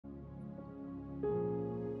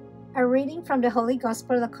A reading from the Holy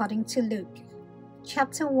Gospel according to Luke,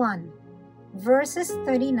 chapter 1, verses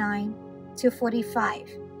 39 to 45.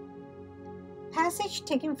 Passage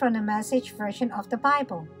taken from the Message version of the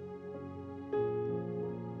Bible.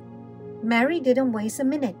 Mary didn't waste a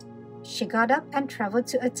minute. She got up and traveled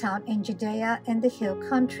to a town in Judea in the hill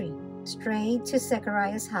country, straight to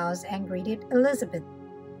Zechariah's house and greeted Elizabeth.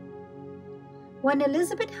 When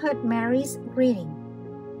Elizabeth heard Mary's greeting,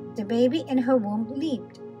 the baby in her womb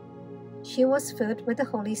leaped. She was filled with the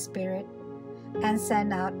Holy Spirit and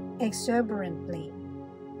sang out exuberantly,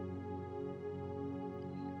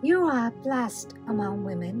 "You are blessed among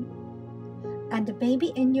women, and the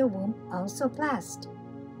baby in your womb also blessed.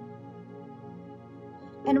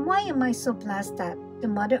 And why am I so blessed that the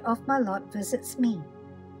mother of my Lord visits me?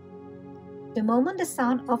 The moment the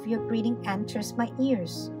sound of your greeting enters my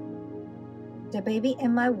ears, the baby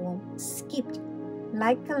in my womb skipped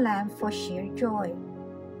like a lamb for sheer joy.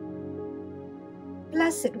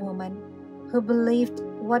 Blessed woman who believed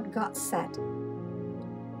what God said,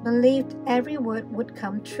 believed every word would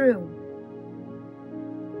come true."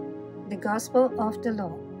 The Gospel of the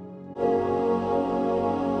Lord.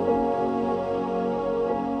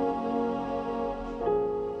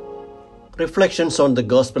 Reflections on the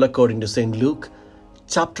Gospel according to St. Luke,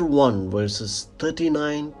 chapter 1, verses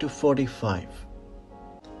 39 to 45.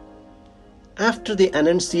 After the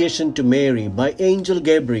annunciation to Mary by Angel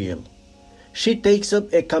Gabriel, she takes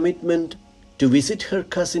up a commitment to visit her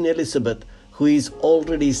cousin Elizabeth, who is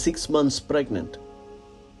already 6 months pregnant.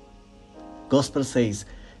 Gospel says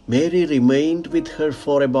Mary remained with her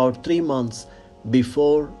for about 3 months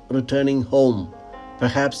before returning home,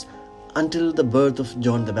 perhaps until the birth of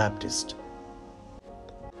John the Baptist.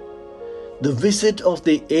 The visit of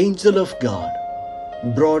the angel of God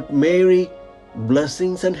brought Mary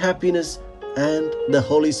blessings and happiness and the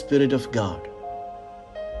Holy Spirit of God.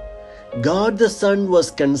 God the Son was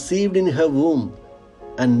conceived in her womb,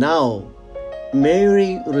 and now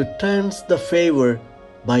Mary returns the favor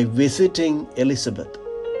by visiting Elizabeth.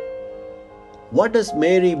 What does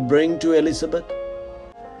Mary bring to Elizabeth?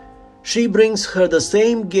 She brings her the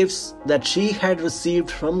same gifts that she had received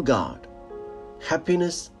from God: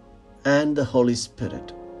 happiness and the Holy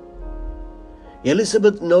Spirit.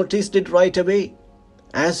 Elizabeth noticed it right away.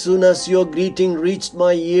 "As soon as your greeting reached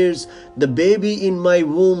my ears, the baby in my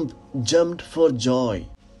womb jumped for joy,"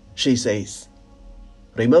 she says.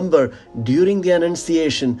 Remember, during the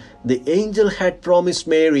Annunciation, the angel had promised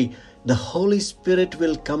Mary, "The Holy Spirit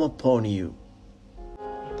will come upon you."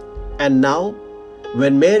 And now,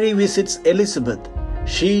 when Mary visits Elizabeth,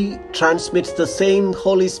 she transmits the same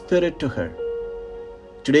Holy Spirit to her.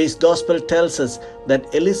 Today's Gospel tells us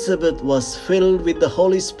that Elizabeth was filled with the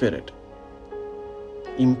Holy Spirit.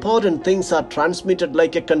 Important things are transmitted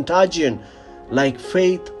like a contagion, like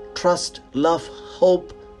faith, trust, love,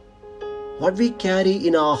 hope. What we carry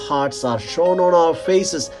in our hearts are shown on our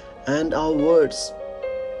faces and our words.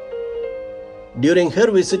 During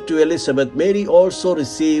her visit to Elizabeth, Mary also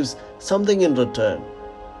receives something in return.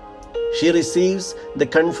 She receives the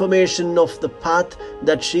confirmation of the path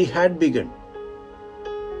that she had begun.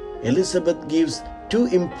 Elizabeth gives 2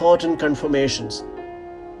 important confirmations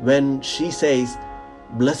when she says,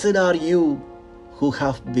 "Blessed are you who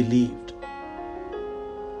have believed."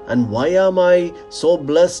 And why am I so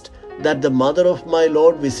blessed that the mother of my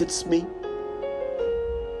Lord visits me?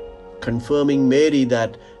 Confirming Mary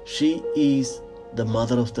that she is the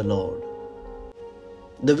mother of the Lord.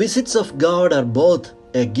 The visits of God are both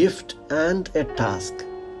a gift and a task.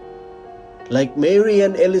 Like Mary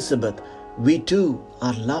and Elizabeth, we too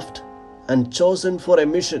are loved and chosen for a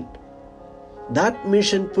mission. That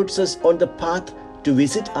mission puts us on the path to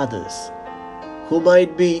visit others who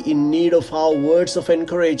might be in need of our words of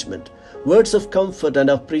encouragement, words of comfort and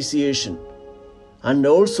appreciation, and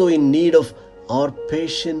also in need of our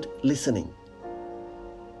patient listening.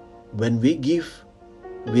 When we give,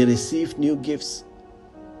 we receive new gifts.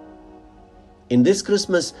 In this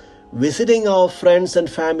Christmas, visiting our friends and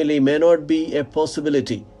family may not be a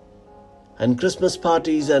possibility, and Christmas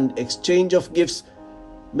parties and exchange of gifts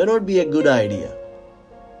may not be a good idea.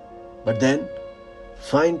 But then,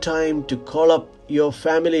 find time to call up your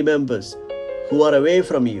family members who are away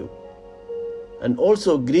from you, and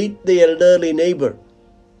also greet the elderly neighbor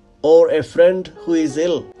or a friend who is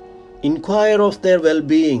ill. Inquire of their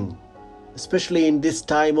well-being, especially in this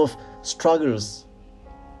time of struggles.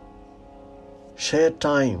 Share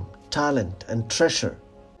time, talent, and treasure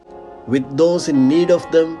with those in need of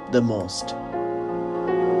them the most.